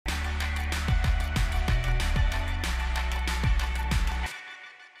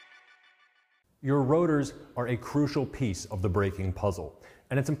Your rotors are a crucial piece of the braking puzzle,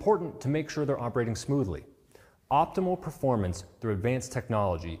 and it's important to make sure they're operating smoothly. Optimal performance through advanced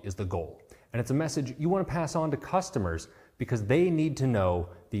technology is the goal, and it's a message you want to pass on to customers because they need to know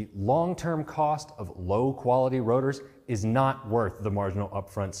the long-term cost of low-quality rotors is not worth the marginal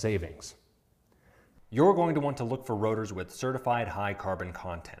upfront savings. You're going to want to look for rotors with certified high carbon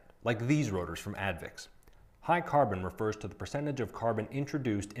content, like these rotors from Advix. High carbon refers to the percentage of carbon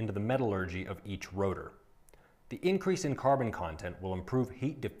introduced into the metallurgy of each rotor. The increase in carbon content will improve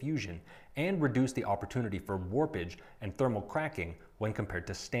heat diffusion and reduce the opportunity for warpage and thermal cracking when compared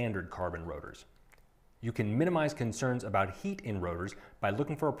to standard carbon rotors. You can minimize concerns about heat in rotors by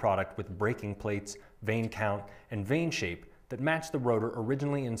looking for a product with braking plates, vane count, and vane shape that match the rotor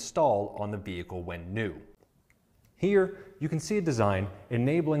originally installed on the vehicle when new. Here, you can see a design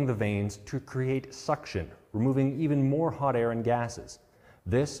enabling the vanes to create suction, removing even more hot air and gases.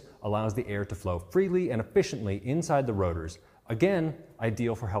 This allows the air to flow freely and efficiently inside the rotors, again,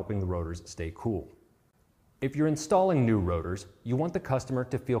 ideal for helping the rotors stay cool. If you're installing new rotors, you want the customer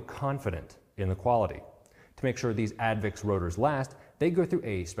to feel confident in the quality. To make sure these Advix rotors last, they go through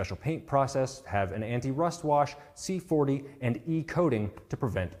a special paint process, have an anti-rust wash, C40, and E-coating to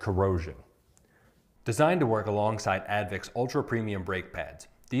prevent corrosion. Designed to work alongside Advix ultra premium brake pads,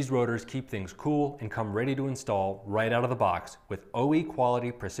 these rotors keep things cool and come ready to install right out of the box with OE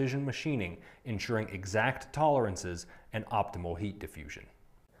quality precision machining, ensuring exact tolerances and optimal heat diffusion.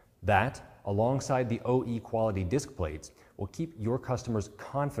 That, alongside the OE quality disc plates, will keep your customers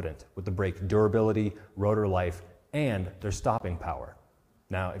confident with the brake durability, rotor life, and their stopping power.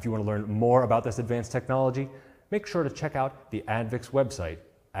 Now, if you want to learn more about this advanced technology, make sure to check out the Advix website,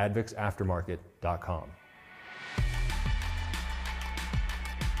 advixaftermarket.com.